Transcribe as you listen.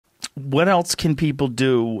what else can people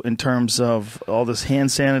do in terms of all this hand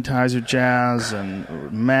sanitizer jazz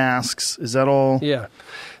and masks? Is that all? Yeah.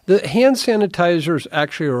 The hand sanitizers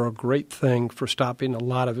actually are a great thing for stopping a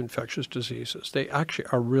lot of infectious diseases. They actually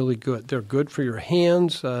are really good. They're good for your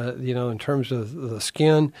hands, in terms of the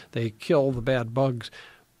skin. They kill the bad bugs.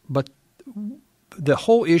 But the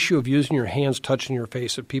whole issue of using your hands touching your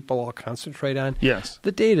face that people all concentrate on, yes,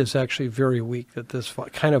 the data is actually very weak that this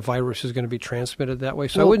kind of virus is going to be transmitted that way.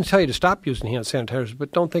 So I wouldn't tell you to stop using hand sanitizers,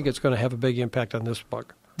 but don't think it's going to have a big impact on this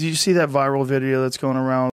bug. Do you see that viral video that's going around?